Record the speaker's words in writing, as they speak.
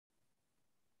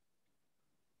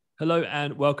Hello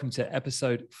and welcome to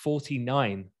episode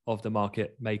 49 of the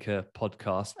Market Maker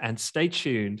podcast. And stay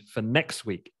tuned for next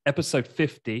week, episode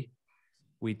 50.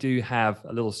 We do have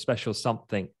a little special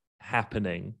something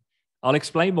happening. I'll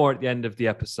explain more at the end of the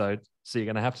episode, so you're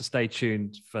going to have to stay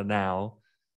tuned for now.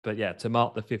 But yeah, to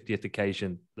mark the 50th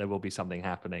occasion, there will be something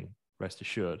happening, rest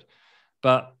assured.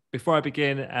 But before I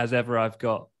begin, as ever, I've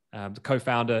got the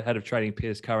co-founder, head of trading,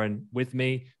 Piers Curran, with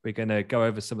me. We're going to go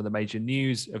over some of the major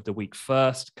news of the week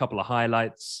first, a couple of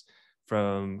highlights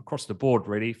from across the board,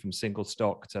 really, from single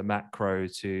stock to macro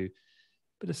to a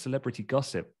bit of celebrity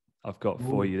gossip I've got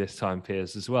for you this time,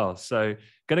 Piers, as well. So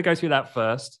going to go through that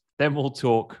first. Then we'll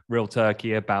talk real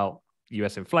turkey about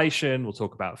US inflation. We'll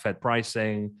talk about Fed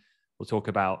pricing. We'll talk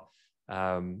about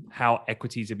how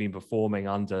equities have been performing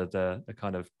under the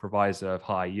kind of proviso of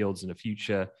high yields in the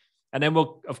future. And then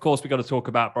we've got to talk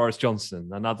about Boris Johnson.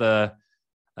 Another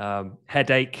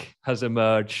headache has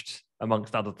emerged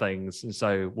amongst other things. And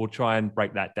so we'll try and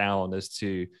break that down as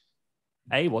to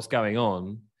A, what's going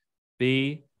on,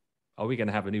 B, are we going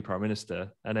to have a new prime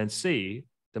minister? And then C,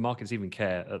 the markets even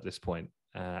care at this point,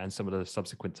 and some of the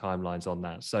subsequent timelines on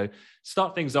that. So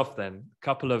start things off then. A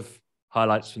couple of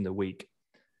highlights from the week.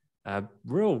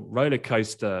 Real roller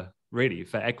coaster, really,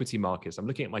 for equity markets. I'm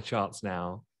looking at my charts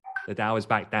now. The Dow is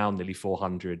back down nearly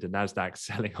 400, the Nasdaq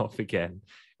selling off again.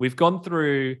 We've gone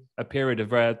through a period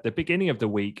of where at the beginning of the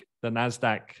week, the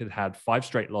Nasdaq had 5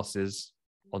 straight losses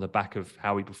on the back of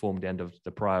how we performed the end of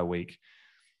the prior week.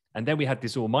 And then we had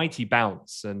this almighty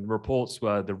bounce, and reports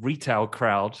were the retail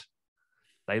crowd,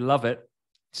 they love it,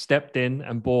 stepped in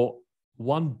and bought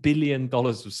 $1 billion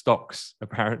of stocks,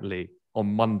 apparently,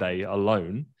 on Monday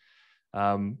alone.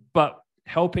 But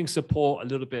helping support a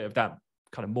little bit of that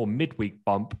kind of more midweek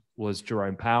bump was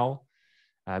Jerome Powell.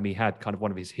 He had kind of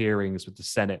one of his hearings with the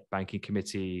Senate Banking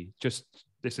Committee. This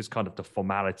is kind of the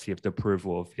formality of the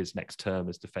approval of his next term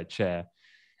as the Fed chair.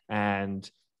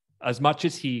 And as much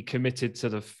as he committed to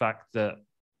the fact that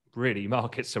really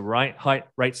markets are right,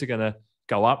 rates are going to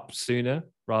go up sooner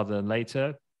rather than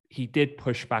later, he did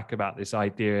push back about this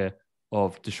idea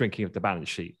of the shrinking of the balance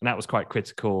sheet. And that was quite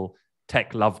critical.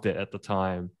 Tech loved it at the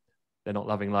time. They're not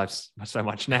loving life so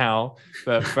much now,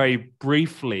 but very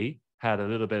briefly had a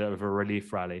little bit of a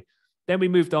relief rally. Then we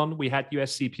moved on. We had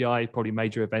US CPI, probably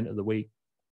major event of the week.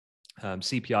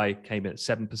 CPI came in at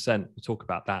 7%. We'll talk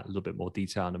about that in a little bit more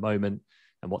detail in a moment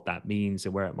and what that means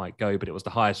and where it might go. But it was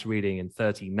the highest reading in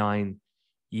 39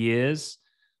 years.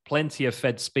 Plenty of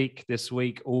Fed speak this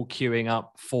week, all queuing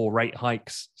up 4 rate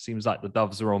hikes. Seems like the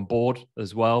doves are on board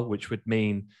as well, which would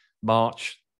mean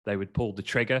March, they would pull the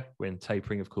trigger when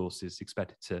tapering, of course, is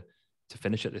expected to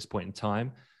finish at this point in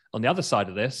time. On the other side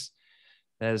of this,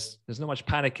 there's not much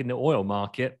panic in the oil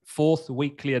market. 4th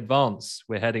weekly advance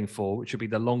we're heading for, which would be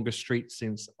the longest streak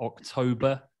since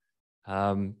October.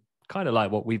 Kind of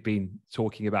like what we've been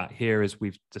talking about here as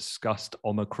we've discussed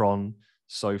Omicron,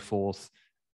 so forth.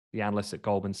 The analysts at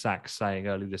Goldman Sachs saying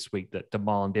earlier this week that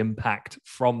demand impact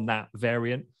from that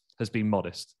variant has been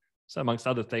modest. So amongst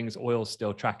other things, oil's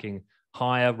still tracking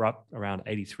higher, up around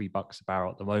 $83 a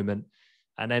barrel at the moment.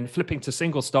 And then flipping to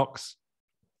single stocks,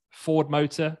 Ford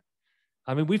Motor.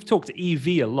 I mean, we've talked EV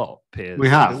a lot, Piers. We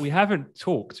have. But we haven't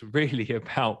talked really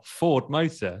about Ford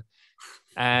Motor.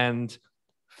 And do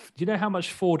you know how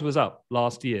much Ford was up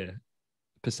last year?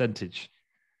 Percentage?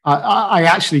 I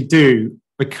actually do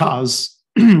because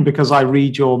I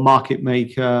read your market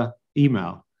maker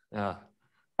email. Not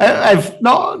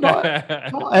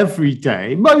every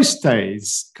day, most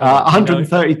days,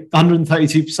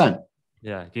 132%.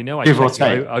 Yeah, you know, I check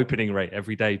the opening rate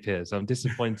every day, Piers. I'm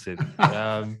disappointed.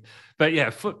 But yeah,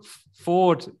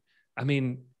 Ford, I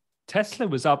mean, Tesla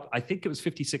was up, I think it was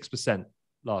 56%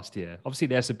 last year. Obviously,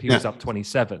 the S&P was up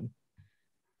 27.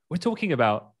 We're talking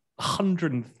about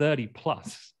 130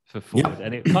 plus for Ford.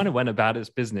 And it kind of went about its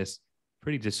business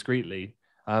pretty discreetly.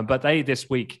 But they this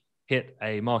week hit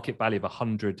a market value of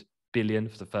 100 billion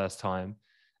for the first time.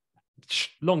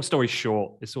 Long story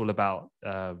short, it's all about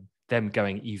them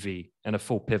going EV and a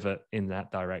full pivot in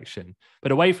that direction.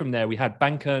 But away from there, we had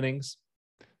bank earnings.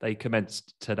 They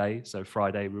commenced today, so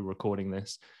Friday, we're recording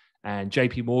this. And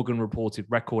JP Morgan reported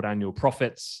record annual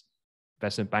profits,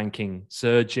 investment banking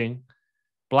surging.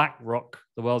 BlackRock,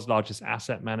 the world's largest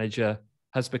asset manager,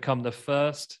 has become the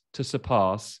first to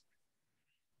surpass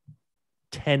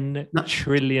 $10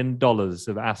 trillion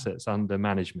of assets under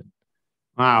management.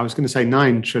 Wow, I was going to say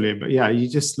 9 trillion, but yeah, you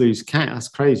just lose count. That's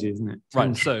crazy, isn't it?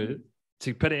 Right. So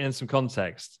to put it in some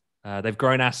context, they've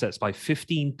grown assets by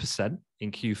 15%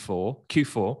 in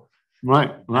Q4.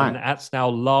 Right. And that's now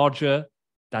larger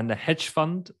than the hedge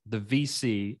fund, the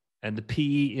VC, and the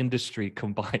PE industry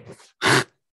combined.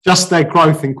 Just their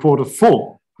growth in quarter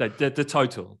four. No, the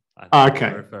total. Okay.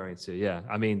 I'm referring to, yeah.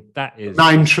 I mean, that is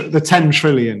the 10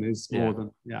 trillion is more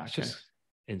than, It's just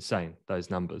insane, those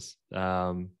numbers.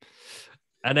 And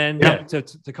then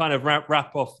to kind of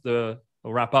wrap up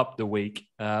the week,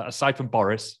 aside from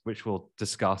Boris, which we'll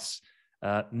discuss,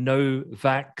 no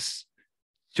vax.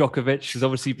 Djokovic has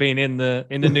obviously been in the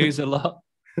news a lot.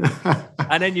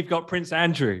 And then you've got Prince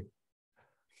Andrew.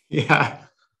 Yeah.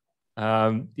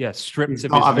 Stripped He's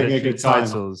of not his having a military good time.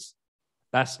 titles.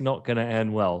 That's not going to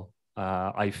end well,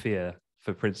 I fear,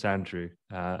 for Prince Andrew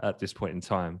at this point in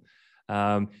time.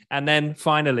 And then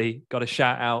finally, got a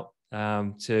shout out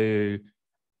to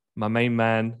my main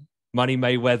man, Money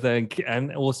Mayweather,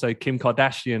 and also Kim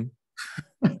Kardashian.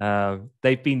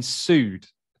 They've been sued.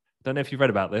 Don't know if you've read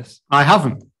about this. I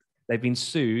haven't. They've been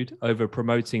sued over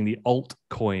promoting the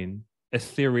altcoin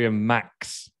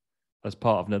EthereumMax as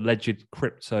part of an alleged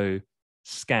crypto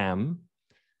scam,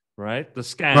 right? The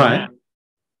scam, right.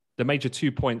 The major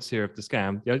 2 points here of the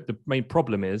scam, the main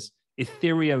problem is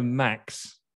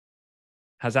EthereumMax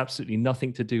has absolutely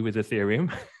nothing to do with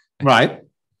Ethereum. Right.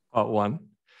 Part one.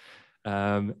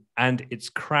 And it's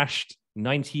crashed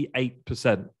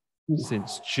 98%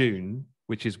 since June,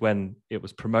 which is when it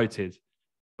was promoted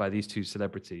by these two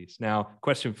celebrities. Now,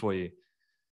 question for you.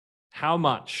 How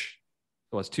much,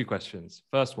 well, it's two questions.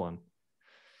 First one,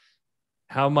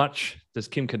 how much does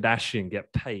Kim Kardashian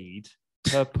get paid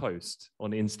per post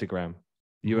on Instagram,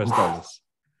 US dollars?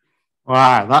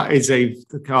 Wow, that is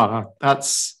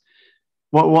that's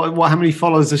what? How many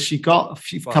followers has she got?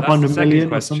 Couple hundred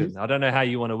million or something? I don't know how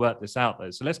you want to work this out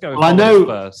though. So let's go with I know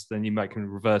first, then you can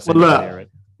reverse engineer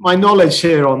it. My knowledge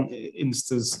here on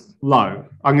Insta's low.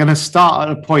 I'm going to start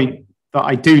at a point that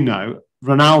I do know.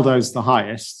 Ronaldo's the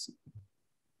highest,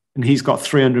 and he's got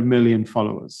 300 million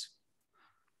followers.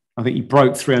 I think he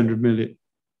broke 300 million.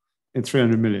 In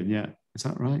 300 million, yeah. Is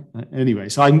that right? Anyway,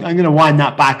 so I'm going to wind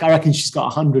that back. I reckon she's got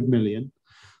 100 million.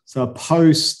 So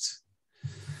per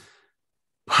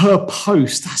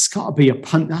post, that's got to be a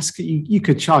punt. You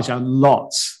could charge a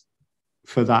lot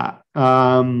for that.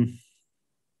 $10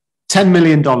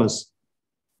 million.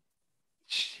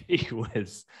 Gee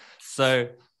whiz. So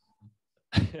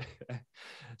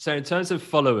in terms of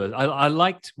followers, I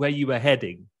liked where you were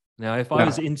heading. Now, if I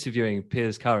was interviewing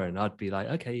Piers Curran, I'd be like,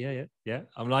 okay, yeah,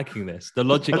 I'm liking this. The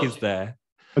logic is there.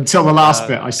 Until the last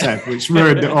bit I said, which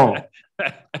ruined it all.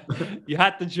 You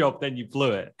had the job, then you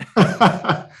blew it.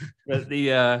 But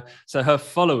so her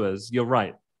followers, you're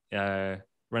right.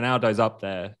 Ronaldo's up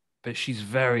there, but she's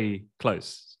very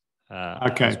close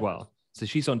as well. So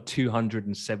she's on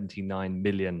 279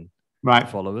 million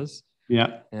followers.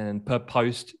 Yeah. And per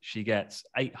post, she gets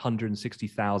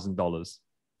 $860,000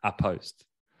 a post.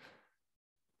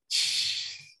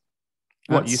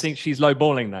 What, you think she's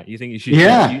lowballing that? You think you should?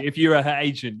 Yeah. If you were her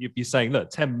agent, you'd be saying, "Look,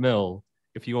 10 mil.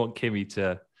 If you want Kimmy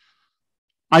to."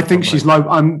 I think she's low.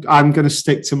 I'm going to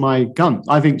stick to my gun.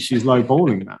 I think she's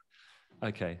lowballing that.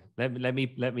 Okay. Let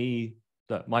me.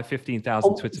 Look, my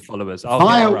 15,000 Twitter followers. I'll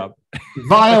get her up.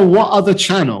 Via what other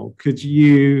channel could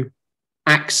you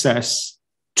access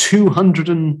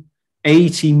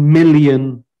 280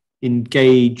 million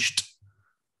engaged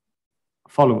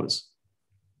followers?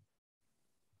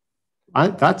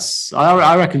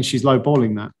 I reckon she's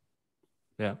lowballing that.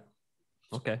 Yeah.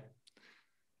 Okay.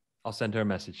 I'll send her a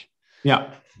message.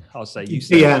 Yeah. I'll say you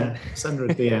DM. Send her a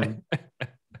DM.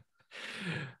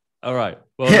 All right.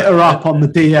 Well, hit her up on the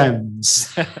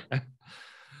DMs.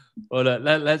 Well,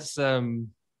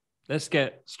 let's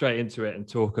get straight into it and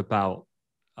talk about.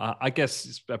 I guess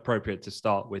it's appropriate to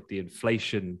start with the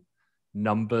inflation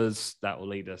numbers that will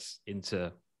lead us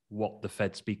into what the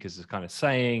Fed speakers are kind of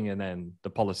saying, and then the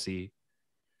policy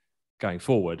going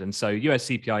forward. And so US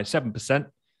CPI 7%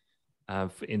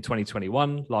 in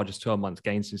 2021, largest 12-month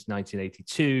gain since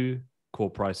 1982, core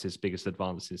prices biggest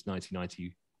advance since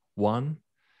 1991.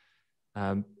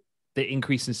 The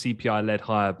increase in CPI led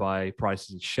higher by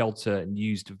prices in shelter and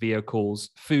used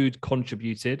vehicles. Food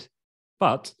contributed,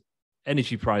 but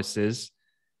energy prices,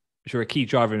 which are a key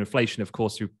driver of inflation, of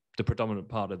course, through the predominant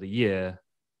part of the year,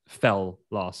 fell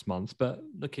last month. But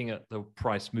looking at the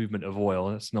price movement of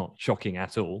oil, that's not shocking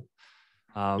at all.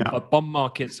 But bond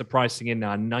markets are pricing in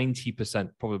now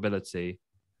 90% probability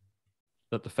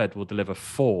that the Fed will deliver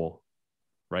 4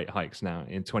 rate hikes now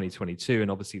in 2022. And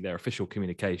obviously their official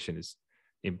communication is,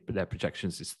 in their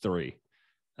projections, is 3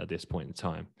 at this point in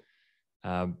time.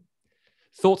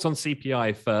 Thoughts on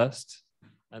CPI first,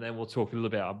 and then we'll talk a little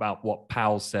bit about what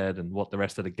Powell said and what the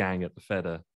rest of the gang at the Fed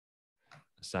are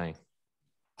saying.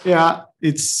 Yeah,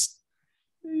 it's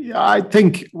Yeah, I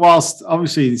think whilst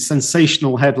obviously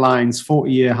sensational headlines,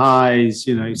 40-year highs,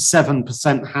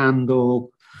 7%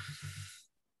 handle,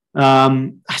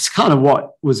 that's kind of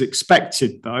what was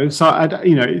expected though. So,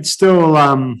 it's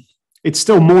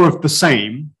still more of the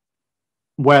same,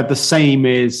 where the same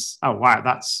is, oh, wow,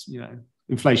 that's,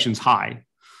 inflation's high.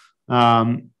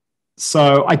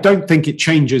 So I don't think it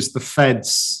changes the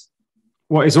Fed's,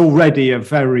 what is already a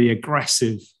very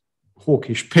aggressive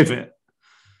hawkish pivot.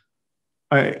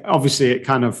 Obviously, it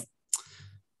kind of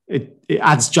it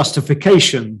adds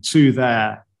justification to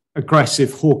their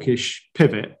aggressive hawkish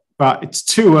pivot, but it's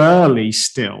too early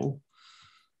still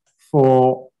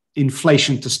for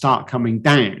inflation to start coming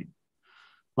down,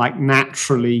 like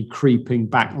naturally creeping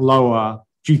back lower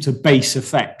due to base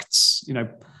effects.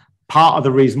 Part of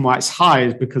the reason why it's high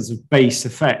is because of base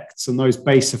effects, and those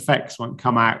base effects won't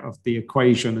come out of the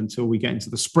equation until we get into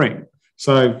the spring.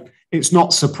 So it's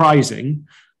not surprising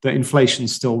that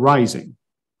inflation's still rising.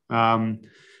 But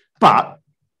I'm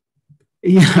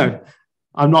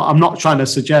not trying to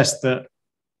suggest that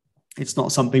it's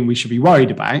not something we should be worried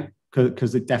about,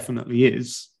 because it definitely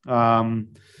is.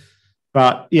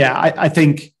 But yeah, I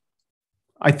think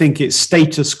it's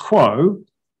status quo,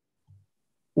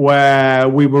 where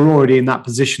we were already in that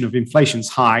position of inflation's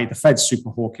high, the Fed's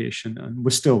super hawkish, and we're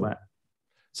still there.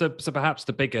 So perhaps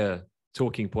the bigger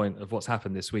talking point of what's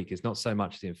happened this week is not so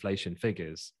much the inflation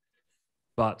figures,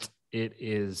 but it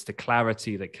is the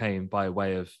clarity that came by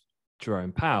way of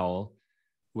Jerome Powell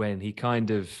when he kind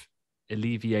of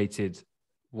alleviated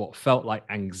what felt like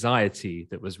anxiety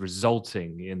that was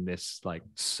resulting in this like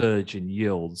surge in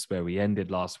yields where we ended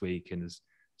last week, and is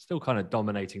still kind of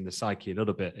dominating the psyche a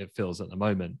little bit, it feels, at the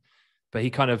moment. But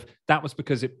that was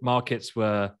because markets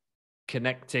were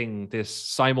connecting this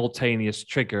simultaneous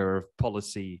trigger of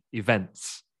policy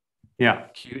events. Yeah.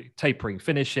 Tapering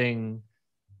finishing,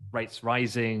 rates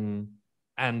rising,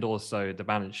 and also the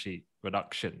balance sheet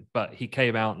reduction. But he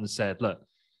came out and said, look,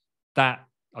 that,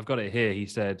 I've got it here. He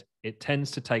said, it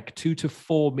tends to take 2 to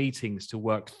 4 meetings to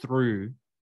work through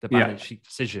the balance sheet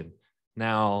decision.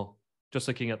 Now, just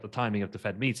looking at the timing of the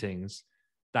Fed meetings,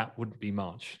 that wouldn't be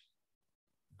March.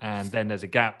 And then there's a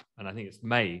gap, and I think it's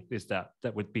May, that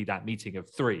would be that meeting of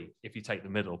 3 if you take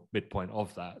the midpoint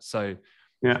of that. So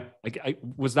yeah,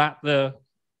 was that the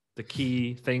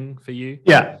key thing for you?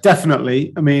 Yeah,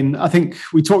 definitely. I mean, I think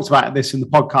we talked about this in the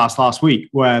podcast last week,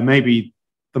 where maybe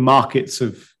the markets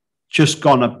have just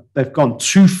they've gone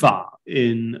too far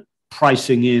in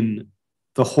pricing in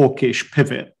the hawkish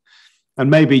pivot. And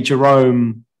maybe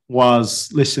Jerome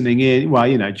was listening in.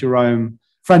 Well, Jerome,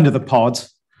 friend of the pod,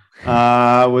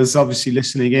 was obviously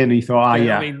listening in. He thought,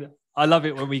 yeah. I mean, I love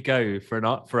it when we go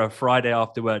for a Friday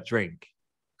after work drink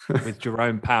with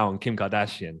Jerome Powell and Kim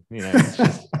Kardashian. It's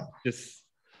just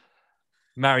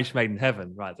marriage made in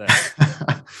heaven right there.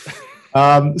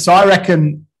 So I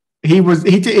reckon he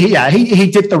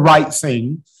did the right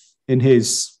thing in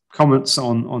his comments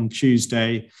on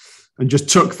Tuesday, and just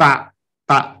took that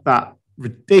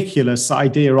ridiculous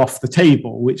idea off the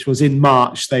table, which was in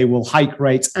March they will hike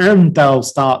rates and they'll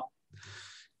start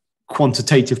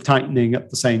quantitative tightening at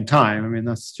the same time. I mean,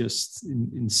 that's just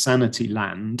insanity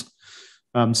land.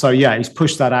 So yeah, he's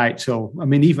pushed that out till,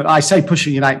 even I say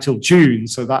pushing it out till June.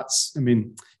 So that's,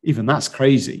 even that's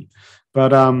crazy.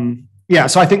 But yeah,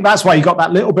 so I think that's why you got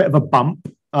that little bit of a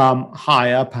bump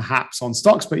higher perhaps on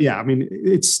stocks. But yeah,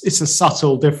 it's a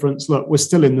subtle difference. Look, we're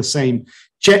still in the same,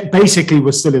 basically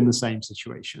we're still in the same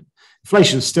situation.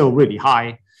 Inflation's still really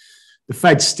high. The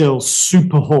Fed's still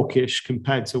super hawkish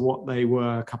compared to what they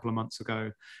were a couple of months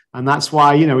ago. And that's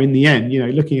why, in the end,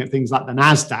 looking at things like the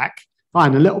NASDAQ,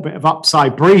 fine, a little bit of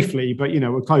upside briefly, but,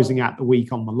 we're closing out the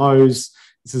week on the lows.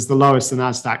 This is the lowest the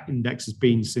NASDAQ index has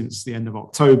been since the end of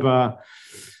October.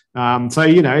 So,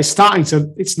 it's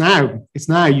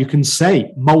now you can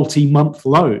say multi-month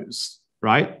lows,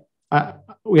 right?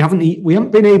 We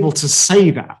haven't been able to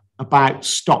say that about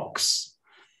stocks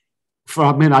for,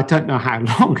 I don't know how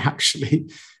long actually.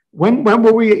 When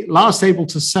were we last able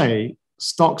to say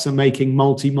stocks are making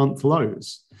multi-month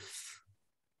lows?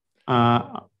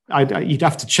 You'd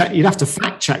have to check. You'd have to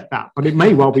fact check that, but it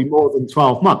may well be more than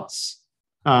 12 months.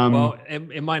 Well,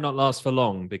 it might not last for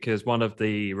long, because one of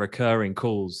the recurring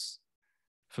calls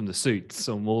from the suits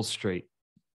on Wall Street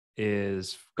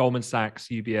is Goldman Sachs,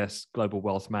 UBS, Global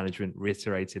Wealth Management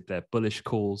reiterated their bullish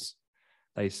calls.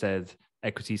 They said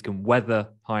equities can weather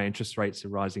high interest rates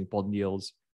and rising bond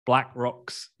yields.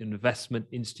 BlackRock's Investment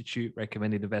Institute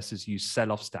recommended investors use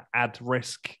sell-offs to add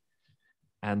risk.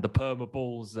 And the perma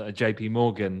bulls at JP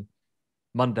Morgan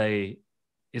Monday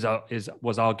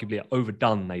was arguably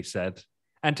overdone, they said.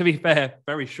 And to be fair,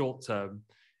 very short term,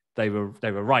 they were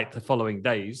right the following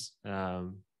days.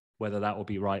 Whether that will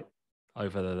be right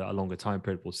over a longer time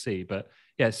period, we'll see. But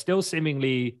yeah, still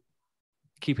seemingly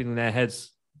keeping their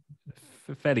heads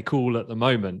fairly cool at the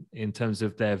moment in terms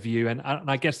of their view. And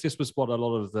I guess this was what a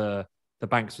lot of the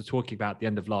banks were talking about at the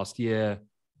end of last year.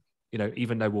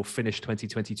 Even though we'll finish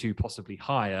 2022 possibly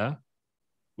higher,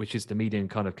 which is the median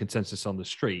kind of consensus on the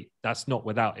street, that's not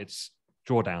without its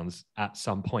drawdowns at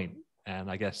some point. And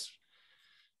I guess,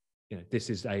 this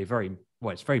is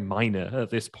it's very minor at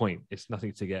this point. It's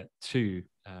nothing to get too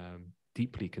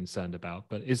deeply concerned about.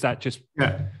 But is that just...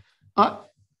 Yeah.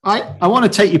 I want to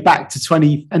take you back to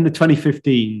end of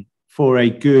 2015 for a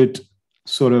good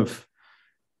sort of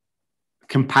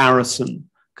comparison.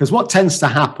 Because what tends to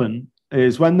happen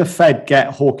is when the Fed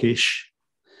get hawkish,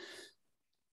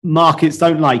 markets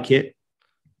don't like it.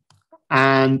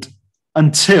 And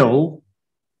until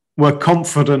we're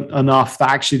confident enough that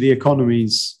actually the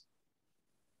economy's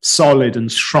solid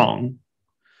and strong,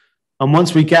 and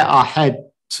once we get our head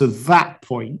to that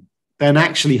point, then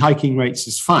actually hiking rates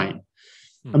is fine.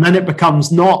 And then it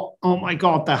becomes not, oh my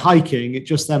God, they're hiking. It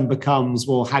just then becomes,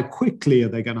 well, how quickly are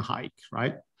they going to hike,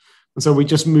 right? And so we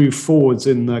just move forwards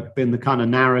in the kind of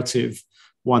narrative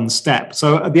one step.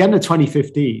 So at the end of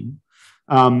 2015,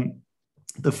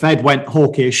 the Fed went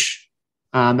hawkish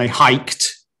and they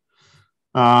hiked.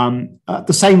 At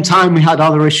the same time, we had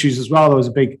other issues as well. There was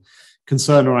a big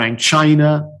concern around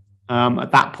China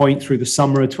at that point through the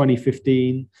summer of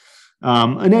 2015.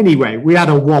 And anyway, we had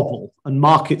a wobble and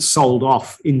markets sold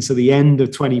off into the end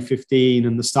of 2015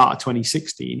 and the start of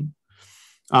 2016.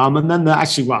 And then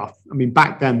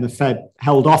back then the Fed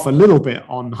held off a little bit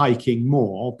on hiking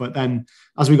more. But then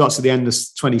as we got to the end of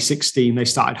 2016, they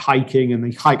started hiking and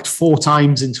they hiked 4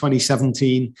 times in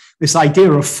 2017. This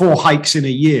idea of 4 hikes in a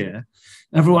year,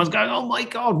 everyone's going, oh my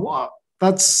God, what?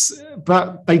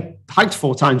 But they hiked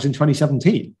 4 times in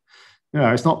 2017.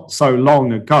 It's not so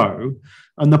long ago.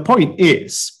 And the point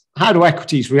is, how do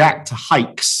equities react to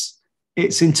hikes?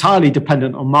 It's entirely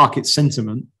dependent on market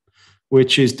sentiment,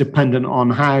 which is dependent on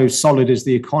how solid is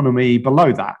the economy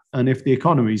below that. And if the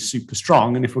economy is super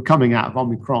strong, and if we're coming out of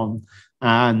Omicron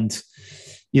and,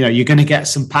 you're going to get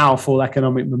some powerful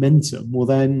economic momentum, well,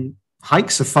 then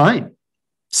hikes are fine.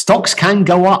 Stocks can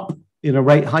go up in a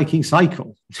rate hiking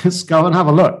cycle. Just go and have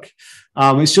a look.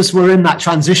 It's just we're in that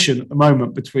transition at the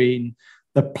moment between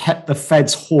the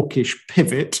Fed's hawkish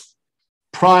pivot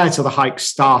prior to the hike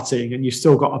starting, and you've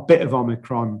still got a bit of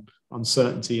Omicron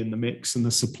uncertainty in the mix and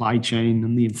the supply chain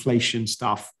and the inflation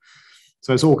stuff.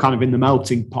 So it's all kind of in the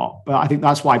melting pot. But I think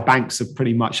that's why banks are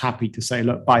pretty much happy to say,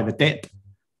 look, buy the dip,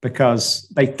 because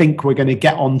they think we're going to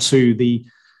get onto the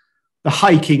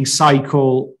hiking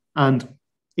cycle. And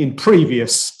in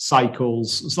previous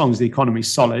cycles, as long as the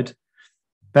economy's solid,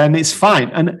 then it's fine.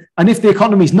 And if the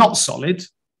economy's not solid,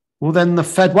 well, then the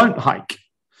Fed won't hike.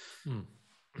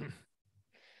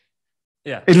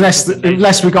 Yeah.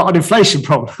 Unless we've got an inflation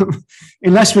problem,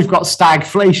 unless we've got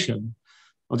stagflation,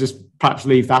 I'll just perhaps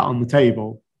leave that on the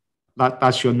table.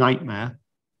 That's your nightmare,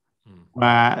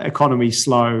 where economy's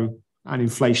slow and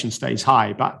inflation stays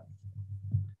high. But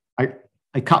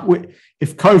I can't.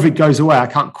 If COVID goes away, I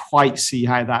can't quite see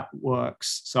how that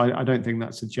works. So I don't think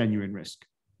that's a genuine risk.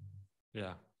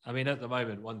 Yeah, I mean, at the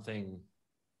moment, one thing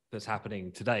that's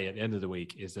happening today at the end of the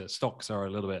week is that stocks are a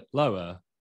little bit lower,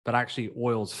 but actually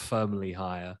oil's firmly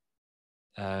higher.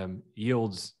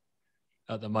 Yields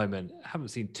at the moment haven't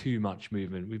seen too much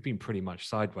movement. We've been pretty much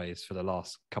sideways for the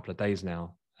last couple of days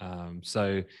now.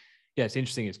 So yeah, it's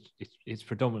interesting. It's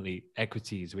predominantly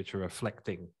equities which are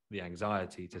reflecting the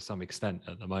anxiety to some extent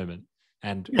at the moment.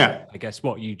 And yeah, I guess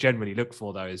what you generally look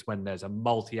for though is when there's a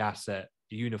multi-asset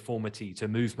uniformity to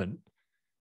movement,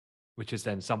 which is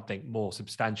then something more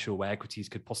substantial where equities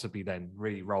could possibly then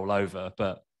really roll over,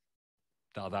 but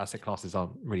the other asset classes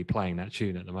aren't really playing that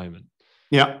tune at the moment.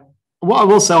 Yeah. What I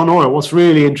will say on oil, what's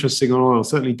really interesting on oil,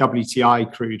 certainly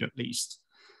WTI crude at least,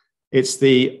 it's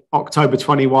the October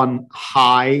 21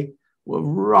 high. We're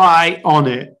right on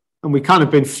it. And we kind of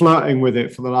been flirting with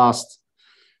it for the last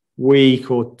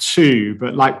week or two,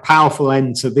 but like powerful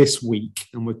end to this week.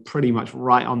 And we're pretty much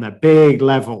right on that big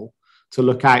level to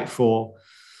look out for,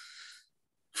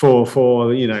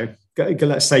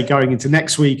 let's say going into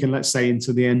next week and let's say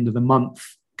into the end of the month.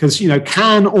 Because,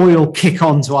 can oil kick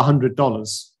on to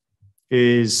 $100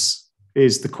 is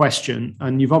the question.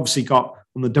 And you've obviously got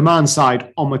on the demand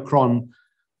side, Omicron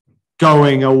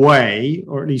going away,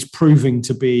 or at least proving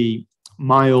to be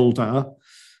milder.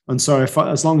 And so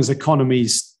as long as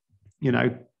economies,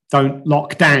 don't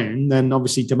lock down, then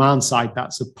obviously demand side,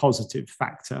 that's a positive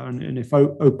factor. And if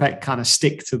OPEC kind of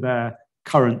stick to their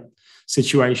current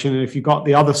situation. And if you've got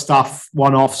the other stuff,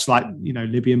 one-offs like,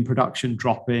 Libyan production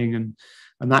dropping and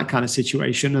that kind of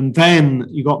situation, and then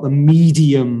you got the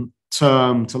medium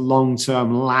term to long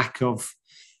term lack of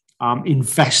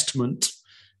investment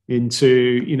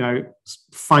into,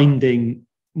 finding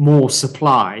more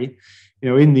supply,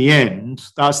 in the end,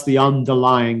 that's the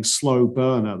underlying slow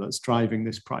burner that's driving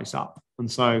this price up.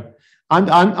 And so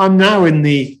I'm now in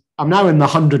the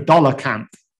 $100 camp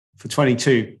for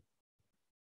 22.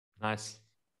 Nice.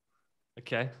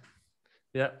 Okay.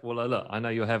 Yeah. Well, look, I know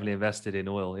you're heavily invested in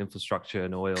oil infrastructure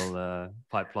and oil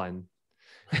pipeline.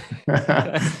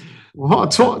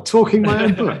 What? Talking my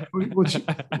own book? What do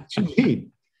you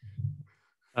mean?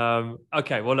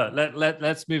 Okay. Well, look,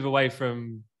 let's move away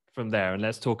from there and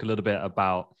let's talk a little bit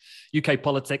about UK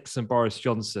politics and Boris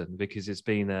Johnson, because it's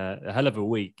been a hell of a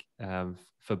week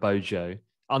for Bojo,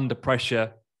 under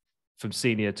pressure from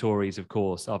senior Tories, of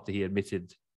course, after he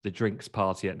admitted the drinks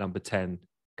party at number 10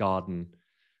 Garden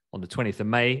on the 20th of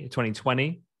May,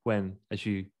 2020, when, as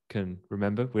you can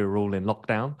remember, we were all in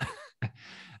lockdown.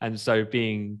 And so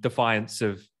being defiance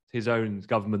of his own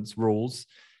government's rules.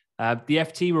 The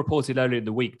FT reported earlier in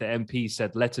the week that MPs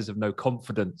said letters of no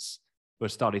confidence were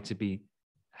starting to be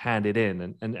handed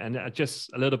in, and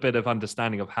just a little bit of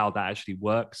understanding of how that actually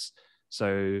works.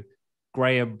 So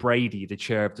Graham Brady, the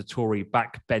chair of the Tory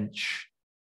backbench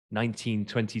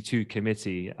 1922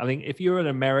 committee. I think if you're an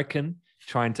American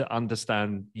trying to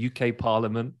understand UK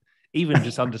Parliament, even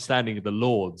just understanding the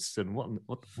Lords and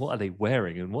what are they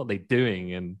wearing and what are they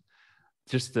doing, and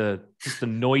just the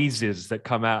noises that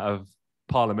come out of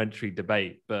parliamentary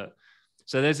debate. But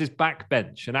so there's this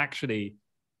backbench, and actually,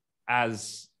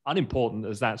 as unimportant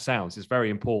as that sounds, it's very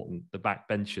important. The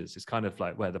backbenchers is kind of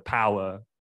like where the power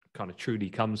kind of truly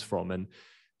comes from. And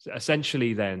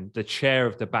essentially then the chair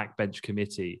of the backbench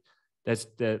committee, there's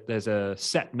a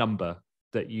set number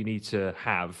that you need to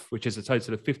have, which is a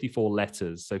total of 54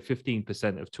 letters. So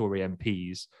 15% of Tory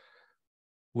MPs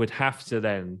would have to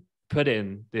then put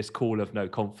in this call of no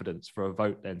confidence for a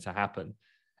vote then to happen.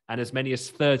 And as many as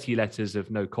 30 letters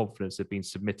of no confidence have been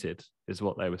submitted, is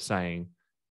what they were saying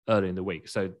earlier in the week.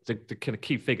 So the kind of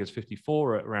key figures,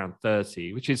 54 at around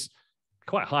 30, which is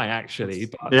quite high actually.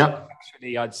 But yeah,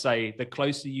 actually I'd say the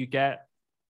closer you get,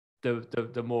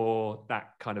 the more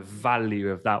that kind of value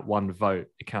of that one vote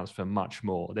accounts for much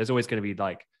more. There's always going to be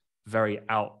like very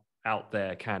out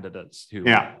there candidates who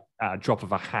at a drop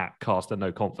of a hat cast a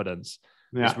no confidence.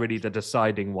 It's really the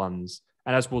deciding ones.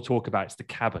 And as we'll talk about, it's the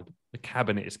cabinet. The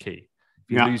cabinet is key.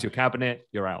 If you lose your cabinet,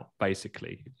 you're out,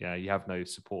 basically. Yeah, you have no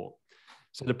support.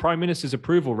 So the Prime Minister's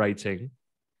approval rating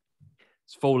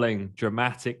is falling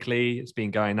dramatically. It's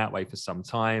been going that way for some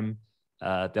time.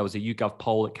 There was a YouGov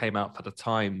poll that came out for the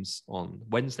Times on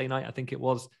Wednesday night, I think it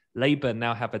was. Labour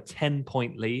now have a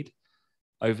 10-point lead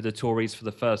over the Tories for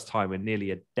the first time in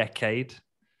nearly a decade.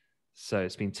 So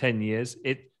it's been 10 years.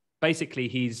 Basically,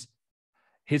 his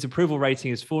approval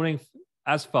rating is falling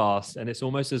as fast, and it's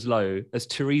almost as low as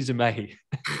Theresa May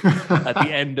at the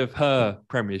end of her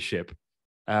premiership.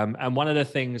 And one of the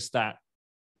things that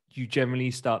you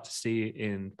generally start to see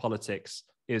in politics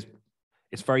is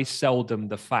it's very seldom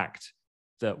the fact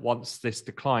that once this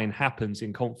decline happens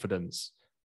in confidence,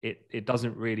 it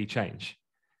doesn't really change.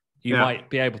 You might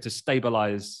be able to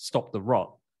stabilize, stop the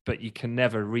rot, but you can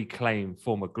never reclaim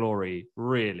former glory,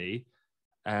 really.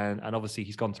 And obviously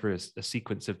he's gone through a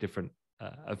sequence of different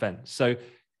events. So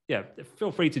yeah,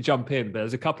 feel free to jump in, but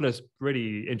there's a couple of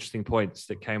really interesting points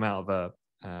that came out of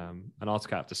an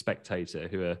article out of The Spectator,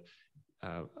 who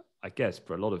are, I guess,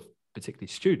 for a lot of particularly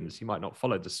students, you might not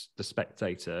follow the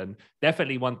Spectator. And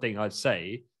definitely one thing I'd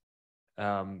say,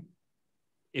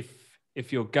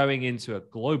 if you're going into a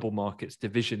global markets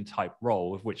division type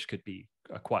role, of which could be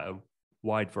quite a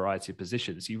wide variety of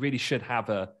positions, you really should have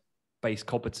a base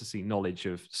competency knowledge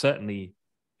of, certainly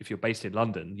if you're based in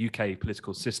London, UK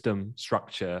political system,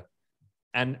 structure,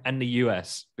 and the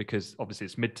US, because obviously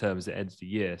it's midterms at the end of the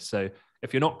year. So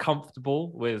if you're not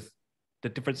comfortable with the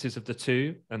differences of the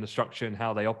two and the structure and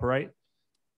how they operate,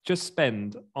 just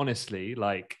spend, honestly,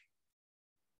 like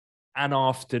an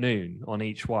afternoon on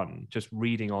each one, just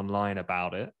reading online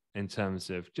about it, in terms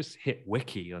of just hit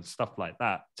wiki and stuff like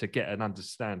that to get an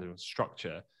understanding of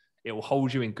structure. It will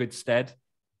hold you in good stead,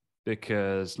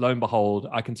 because lo and behold,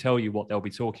 I can tell you what they'll be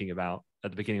talking about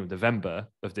at the beginning of November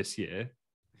of this year.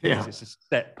 Yeah. It's a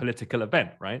set political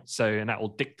event, right? So, and that will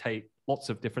dictate lots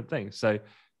of different things. So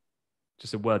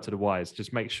just a word to the wise,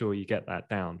 just make sure you get that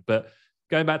down. But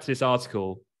going back to this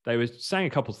article, they were saying a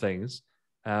couple of things.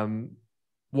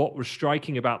 What was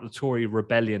striking about the Tory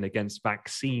rebellion against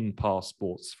vaccine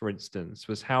passports, for instance,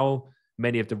 was how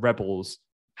many of the rebels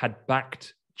had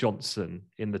backed Johnson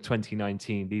in the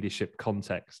 2019 leadership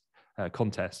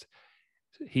contest.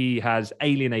 He has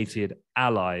alienated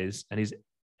allies, and his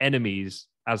enemies,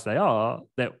 as they are,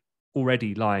 they're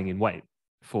already lying in wait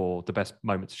for the best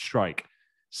moment to strike.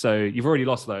 So you've already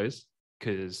lost those,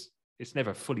 because it's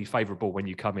never fully favorable when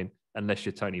you come in, unless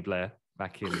you're Tony Blair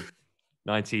back in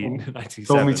 1997.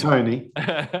 Call me Tony.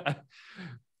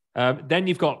 Then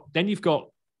you've got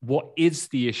what is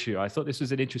the issue? I thought this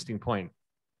was an interesting point.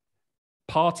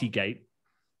 Partygate,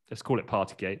 let's call it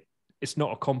Partygate. It's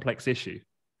not a complex issue.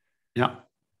 Yeah.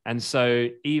 And so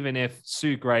even if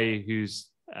Sue Gray, who's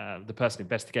the person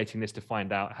investigating this to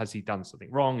find out, has he done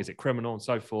something wrong? Is it criminal and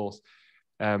so forth?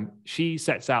 She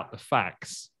sets out the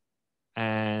facts,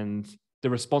 and the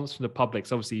response from the public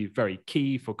is obviously very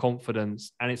key for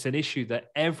confidence. And it's an issue that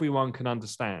everyone can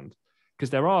understand,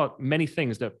 because there are many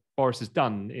things that Boris has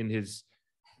done in his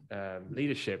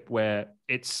leadership where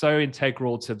it's so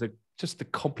integral to the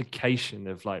complication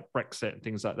of like Brexit and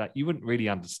things like that. You wouldn't really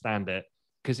understand it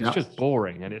because it's just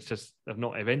boring and it's just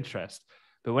not of interest.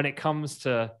 But when it comes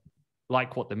to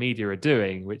like what the media are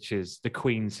doing, which is the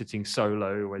Queen sitting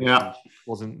solo when she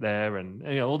wasn't there,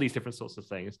 and all these different sorts of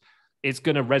things, it's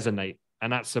going to resonate.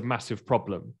 And that's a massive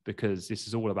problem, because this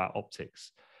is all about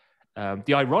optics.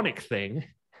 The ironic thing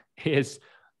is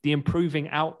the improving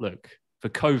outlook for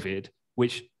COVID,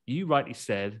 which you rightly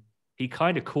said, he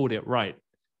kind of called it right.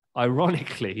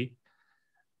 Ironically,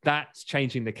 that's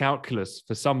changing the calculus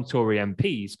for some Tory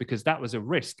MPs, because that was a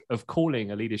risk of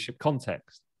calling a leadership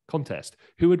contest.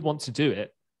 Who would want to do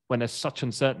it when there's such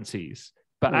uncertainties?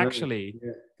 But actually,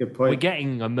 we're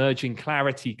getting emerging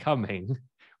clarity coming,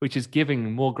 which is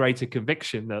giving more greater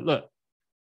conviction that, look,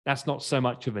 that's not so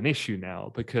much of an issue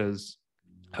now, because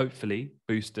hopefully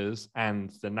boosters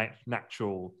and the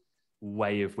natural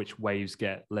way of which waves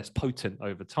get less potent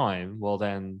over time, well,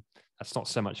 then that's not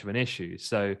so much of an issue.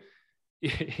 So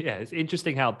yeah, it's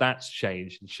interesting how that's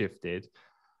changed and shifted.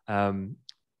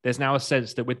 There's now a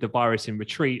sense that with the virus in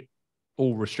retreat,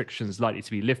 all restrictions likely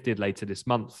to be lifted later this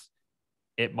month,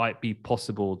 it might be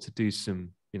possible to do some,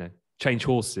 change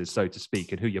horses, so to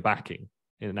speak, and who you're backing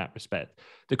in that respect.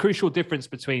 The crucial difference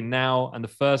between now and the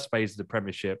first phase of the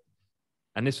premiership,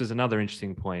 and this was another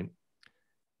interesting point,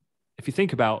 if you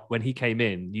think about when he came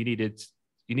in, you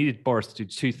needed Boris to do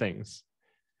two things.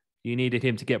 You needed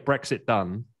him to get Brexit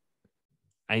done,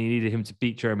 and you needed him to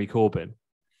beat Jeremy Corbyn.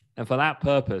 And for that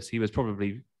purpose, he was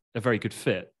probably a very good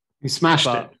fit. He smashed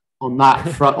it on that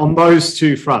front, on those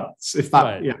two fronts.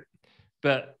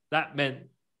 But that meant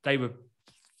they were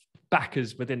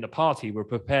backers within the party were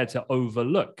prepared to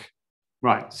overlook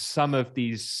some of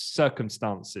these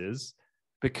circumstances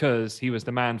because he was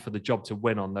the man for the job to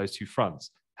win on those two fronts.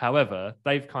 However,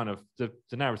 they've kind of the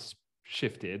narrative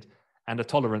shifted, and the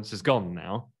tolerance is gone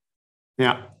now.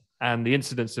 Yeah. And the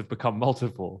incidents have become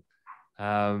multiple.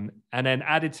 And then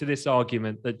added to this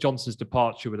argument that Johnson's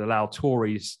departure would allow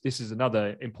Tories, this is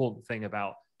another important thing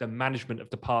about the management of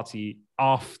the party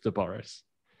after Boris.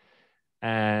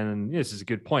 And this is a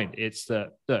good point. It's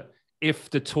that if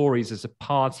the Tories as a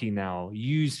party now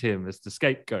use him as the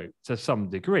scapegoat to some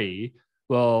degree,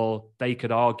 well, they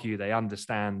could argue they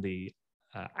understand the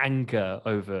anger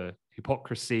over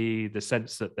hypocrisy, the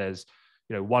sense that there's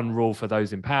one rule for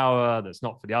those in power that's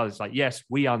not for the others. Like, yes,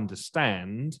 we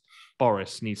understand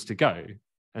Boris needs to go.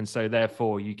 And so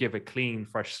therefore you give a clean,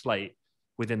 fresh slate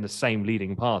within the same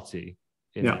leading party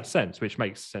in that sense, which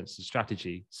makes sense as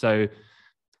strategy. So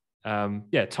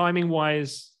timing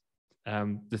wise,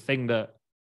 the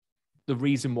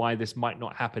reason why this might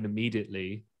not happen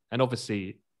immediately, and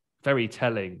obviously very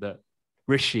telling that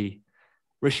Rishi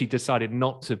decided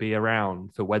not to be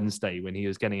around for Wednesday when he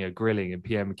was getting a grilling and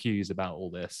PMQs about all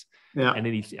this. Yeah. And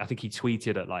then I think he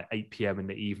tweeted at like 8 p.m. in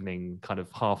the evening, kind of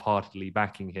half-heartedly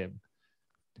backing him.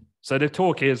 So the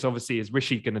talk is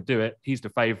Rishi going to do it? He's the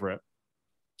favorite.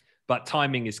 But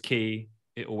timing is key.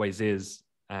 It always is.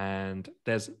 And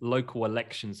there's local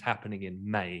elections happening in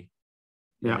May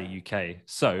in the UK.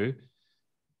 So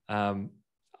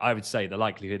I would say the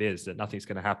likelihood is that nothing's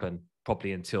going to happen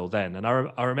probably until then. And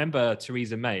I remember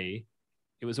Theresa May,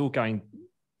 it was all going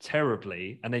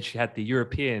terribly. And then she had the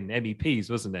European MEPs,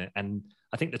 wasn't it? And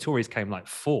I think the Tories came like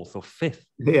 4th or 5th.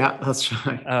 Yeah, that's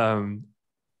right.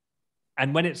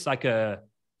 And when it's like an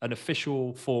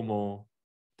official, formal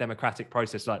democratic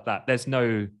process like that, there's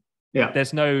no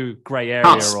gray area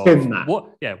of what.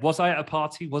 Yeah, was I at a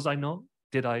party? Was I not?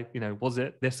 Did I? Was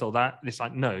it this or that? It's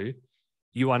like, no,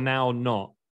 you are now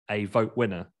not a vote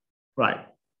winner, right?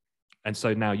 And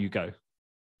so now you go.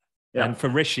 Yeah. And for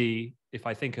Rishi, if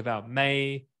I think about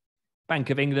May, Bank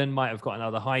of England might have got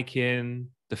another hike in.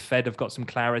 The Fed have got some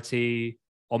clarity.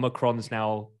 Omicron's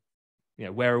now,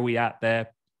 where are we at there?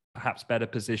 Perhaps better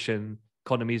position.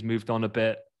 Economy's moved on a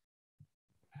bit.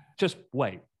 Just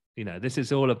wait. This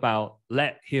is all about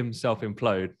let him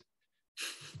self-implode.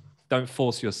 Don't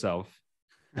force yourself,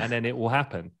 and then it will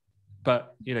happen.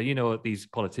 But, you know what these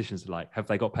politicians are like. Have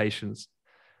they got patience?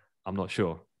 I'm not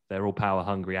sure. They're all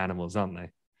power-hungry animals, aren't they?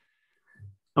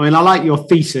 I mean, I like your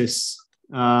thesis.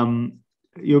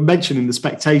 You're mentioning The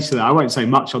Spectator. I won't say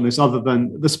much on this other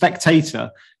than The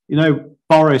Spectator.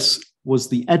 Boris was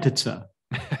the editor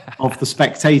of The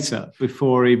Spectator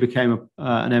before he became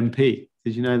an MP.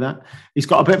 Did you know that? He's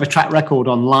got a bit of a track record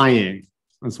on lying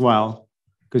as well.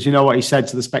 Because you know what he said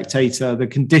to The Spectator? The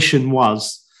condition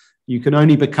was you can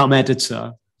only become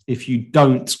editor if you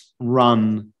don't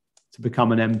run to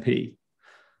become an MP.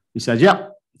 He said,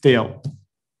 yep, deal.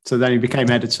 So then he became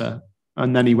editor,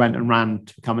 and then he went and ran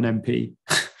to become an MP.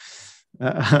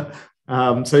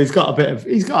 So he's got a bit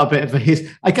of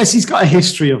I guess he's got a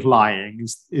history of lying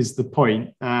is the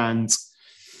point. And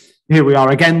here we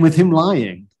are again with him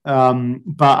lying.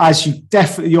 But as you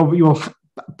definitely, you're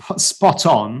spot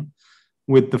on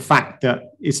with the fact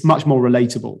that it's much more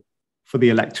relatable for the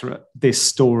electorate, this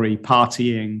story,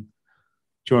 partying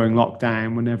during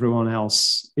lockdown when everyone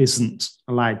else isn't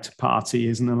allowed to party,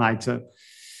 isn't allowed to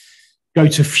go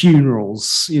to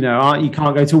funerals, you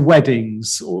can't go to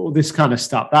weddings, all this kind of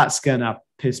stuff. That's going to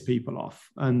piss people off.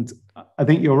 And I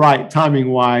think you're right, timing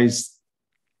wise,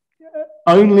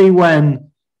 only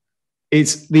when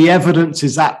it's the evidence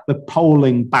is at the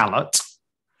polling ballot,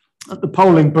 at the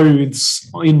polling booths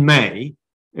in May.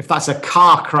 If that's a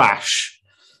car crash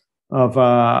of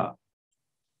a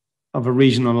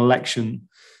regional election,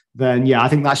 then I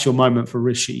think that's your moment for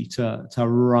Rishi to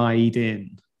ride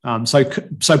in. So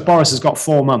Boris has got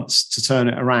 4 months to turn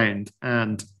it around,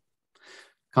 and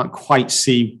can't quite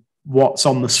see what's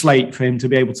on the slate for him to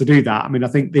be able to do that. I mean, I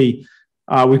think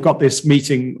we've got this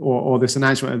meeting or this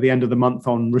announcement at the end of the month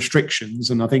on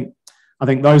restrictions, and I think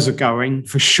those are going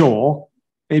for sure.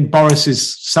 In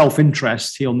Boris's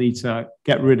self-interest, he'll need to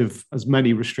get rid of as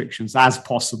many restrictions as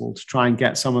possible to try and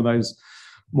get some of those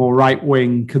more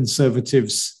right-wing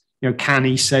conservatives. Can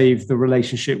he save the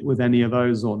relationship with any of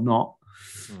those or not?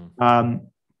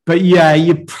 But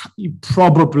you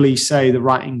probably say the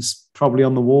writing's probably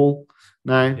on the wall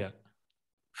now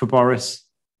for Boris.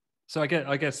 So I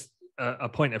guess a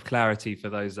point of clarity for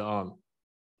those that aren't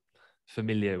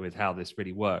familiar with how this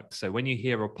really works. So when you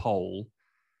hear a poll,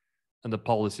 and the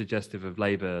poll is suggestive of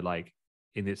Labour like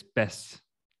in its best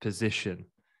position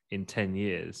in 10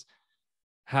 years,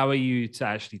 how are you to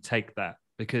actually take that?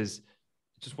 Because I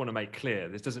just want to make clear,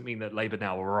 this doesn't mean that Labour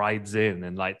now rides in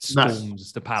and like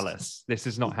storms the palace. This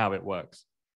is not how it works.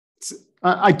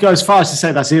 I'd go as far as to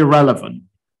say that's irrelevant,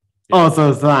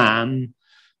 other than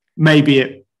maybe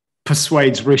it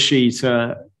persuades Rishi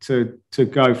to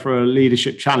go for a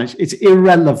leadership challenge. It's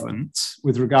irrelevant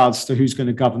with regards to who's going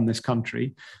to govern this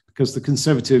country, because the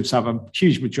Conservatives have a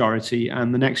huge majority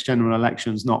and the next general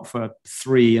election is not for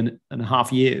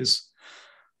 3.5 years.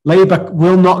 Labour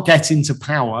will not get into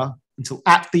power until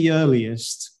at the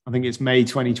earliest, I think it's May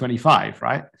 2025,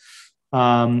 right?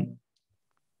 Or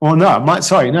no,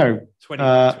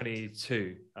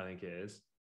 2022, I think it is.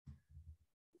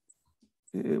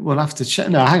 We'll have to check.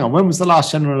 No, hang on. When was the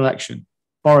last general election?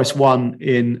 Boris won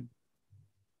in,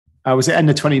 was it end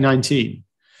of 2019?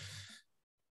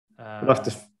 We'll have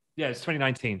to. Yeah, it's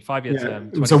 2019, 5-year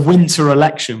term. It was a winter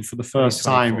election for the first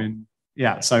time in,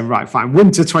 so right, fine.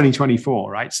 Winter 2024,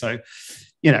 right? So,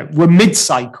 we're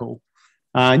mid-cycle.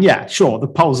 And sure, the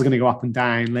polls are going to go up and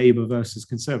down, Labour versus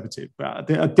Conservative.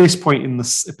 But at this point in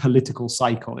the political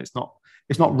cycle, it's not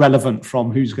relevant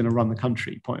from who's going to run the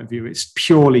country point of view. It's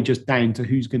purely just down to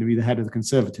who's going to be the head of the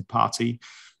Conservative Party.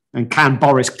 And can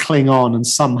Boris cling on and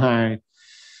somehow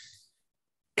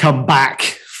come back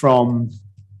from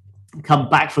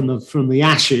the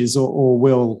ashes,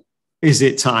 or is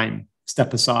it time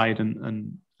step aside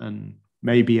and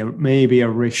maybe a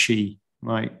Rishi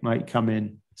might come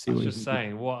in? I was just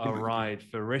saying, what a ride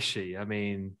for Rishi. I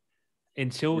mean,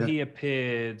 until he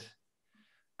appeared,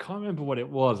 can't remember what it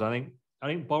was. I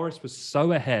think Boris was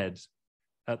so ahead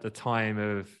at the time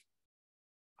of,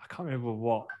 I can't remember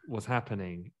what was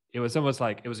happening. It was almost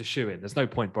like it was a shoo-in. There's no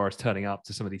point Boris turning up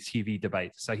to some of these TV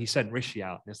debates. So he sent Rishi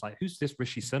out, and it's like, who's this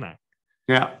Rishi Sunak?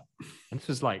 Yeah. And this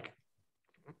was like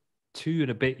 2 and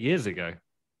a bit years ago.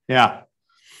 Yeah.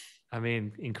 I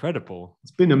mean, incredible.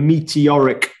 It's been a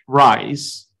meteoric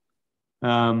rise.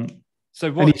 And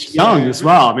he's young as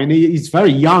well. I mean, he's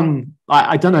very young.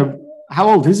 I don't know, how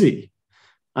old is he?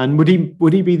 And would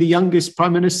he be the youngest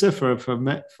prime minister for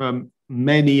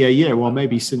many a year. Well,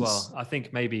 maybe since. Well, I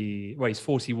think maybe. Well, he's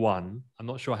 41. I'm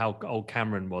not sure how old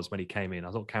Cameron was when he came in.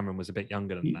 I thought Cameron was a bit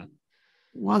younger than that.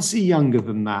 Was he younger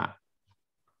than that?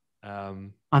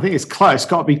 I think it's close. It's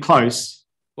got to be close.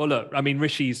 Well, look, I mean,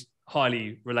 Rishi's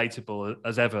highly relatable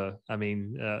as ever. I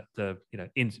mean,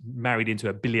 married into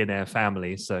a billionaire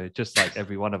family, so just like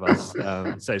every one of us.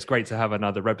 So it's great to have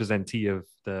another representative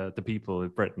of the people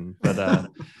of Britain. But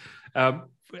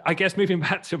I guess moving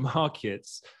back to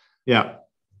markets, yeah,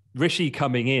 Rishi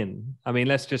coming in. I mean,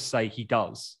 let's just say he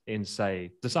does in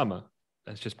say the summer.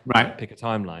 Let's just pick a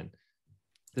timeline.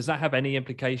 Does that have any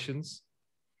implications?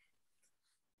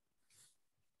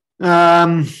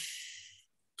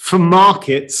 For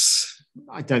markets,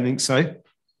 I don't think so.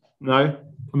 No,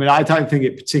 I mean, I don't think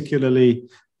it particularly,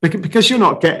 because you're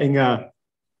not getting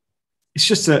it's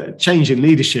just a change in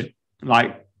leadership,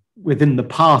 like within the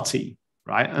party,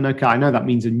 right? And okay, I know that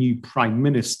means a new prime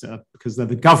minister because they're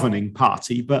the governing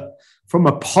party, but from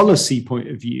a policy point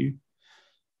of view,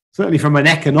 certainly from an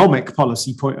economic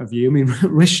policy point of view, I mean,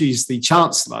 Rishi's the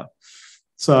chancellor.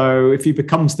 So if he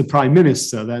becomes the prime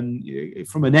minister, then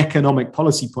from an economic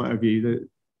policy point of view,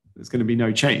 there's going to be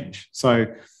no change. So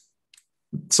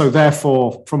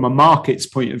therefore, from a markets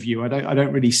point of view, I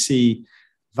don't really see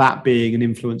that being an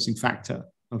influencing factor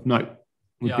of note.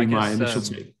 Would be my initial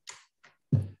take.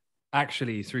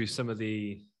 Actually, through some of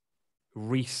the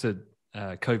recent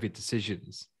COVID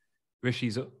decisions,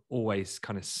 Rishi's always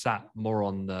kind of sat more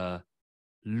on the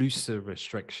looser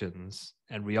restrictions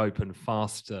and reopen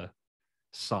faster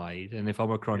side. And if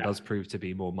Omicron does prove to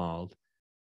be more mild,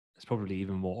 it's probably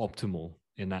even more optimal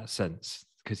in that sense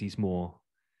because he's more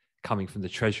coming from the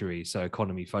treasury, so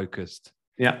economy focused.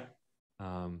 Yeah.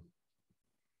 Time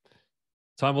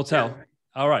will tell. Yeah.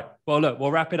 All right. Well, look,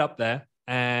 we'll wrap it up there.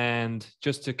 And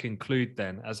just to conclude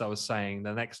then, as I was saying,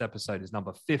 the next episode is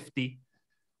number 50.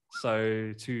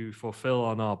 So to fulfill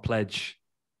on our pledge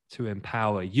to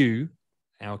empower you,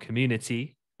 our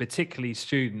community, particularly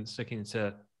students looking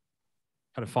to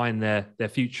kind of find their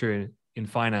future in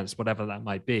finance, whatever that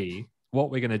might be, what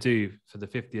we're going to do for the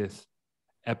 50th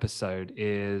episode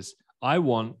is I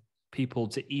want people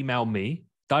to email me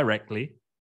directly.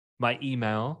 My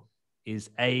email is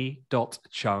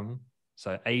a.chung,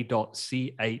 so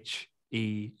a.cheung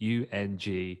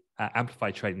at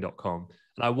amplifytrading.com.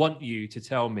 And I want you to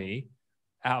tell me,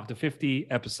 out of the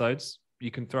 50 episodes, you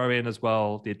can throw in as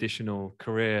well the additional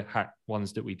career hack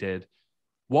ones that we did.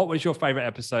 What was your favorite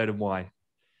episode and why?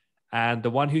 And the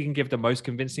one who can give the most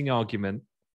convincing argument,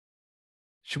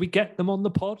 should we get them on the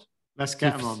pod? Let's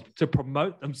get them on. To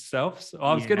promote themselves.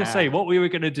 I was going to say, what we were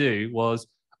going to do was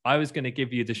I was going to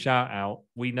give you the shout out.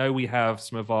 We know we have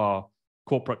some of our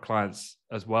corporate clients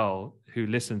as well who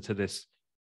listen to this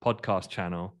podcast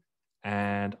channel.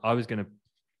 And I was going to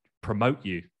promote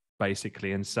you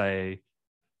basically and say,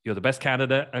 you're the best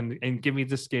candidate and give me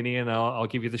the skinny and I'll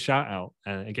give you the shout out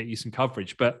and get you some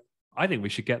coverage. But I think we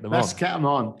should get them on. Let's get them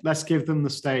on. Let's give them the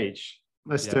stage.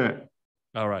 Let's do it.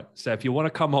 All right. So if you want to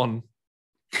come on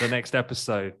the next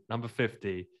episode, number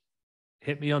 50,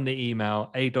 hit me on the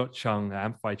email,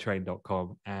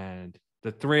 a.chung@amplifytrading.com, and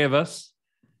the three of us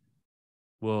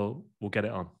will get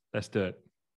it on. Let's do it.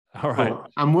 All right. Cool.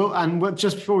 And we'll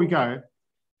just before we go,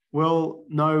 will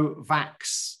Novak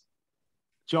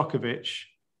Djokovic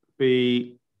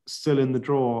be still in the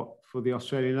draw for the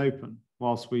Australian Open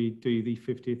whilst we do the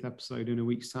 50th episode in a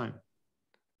week's time?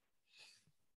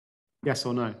 Yes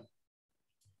or no?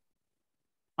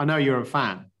 I know you're a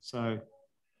fan, so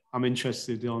I'm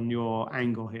interested on your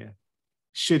angle here.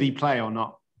 Should he play or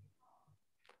not?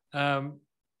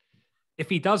 If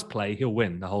he does play, he'll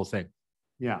win the whole thing.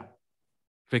 Yeah.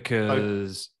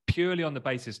 Because purely on the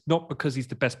basis, not because he's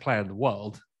the best player in the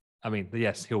world. I mean,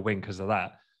 yes, he'll win because of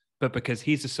that. But because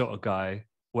he's the sort of guy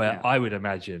where I would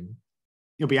imagine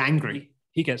you'll be angry.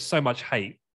 He gets so much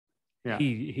hate. Yeah.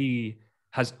 He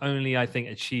has only, I think,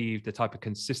 achieved the type of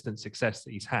consistent success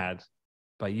that he's had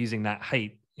by using that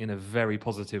hate in a very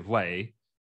positive way,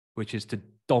 which is to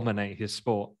dominate his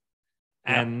sport.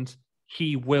 Yeah. And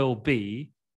he will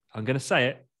be, I'm going to say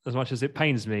it as much as it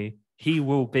pains me, he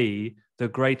will be the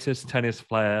greatest tennis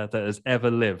player that has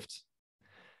ever lived.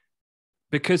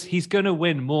 Because he's going to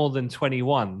win more than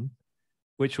 21,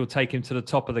 which will take him to the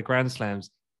top of the Grand Slams.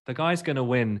 The guy's going to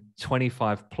win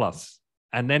 25 plus.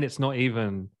 And then it's not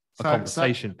even a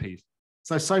conversation piece.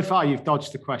 So far you've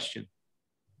dodged the question.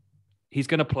 He's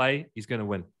going to play. He's going to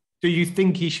win. Do you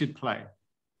think he should play?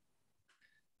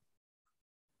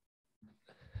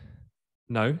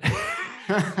 No.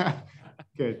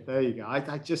 Good. There you go.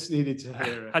 I just needed to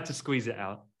hear it. I had to squeeze it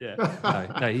out. Yeah.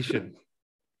 No, he shouldn't.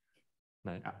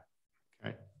 No. Yeah.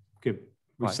 Okay. Good.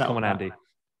 Right, come on, that. Andy.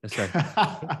 Let's go.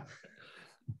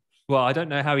 Well, I don't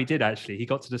know how he did, actually. He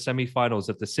got to the semi-finals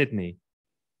of the Sydney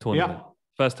tournament. Yeah.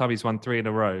 First time he's won 3 in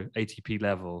a row, ATP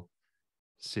level,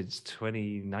 since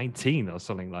 2019 or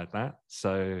something like that.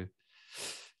 So,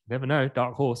 never know.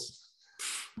 Dark horse.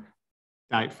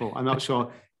 Doubtful. I'm not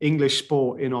sure. English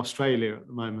sport in Australia at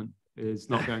the moment is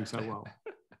not going so well.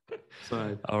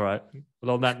 So, all right.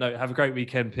 Well, on that note, have a great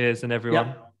weekend, Piers, and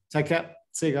everyone. Take care.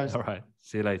 See you guys. All right.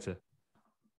 See you later.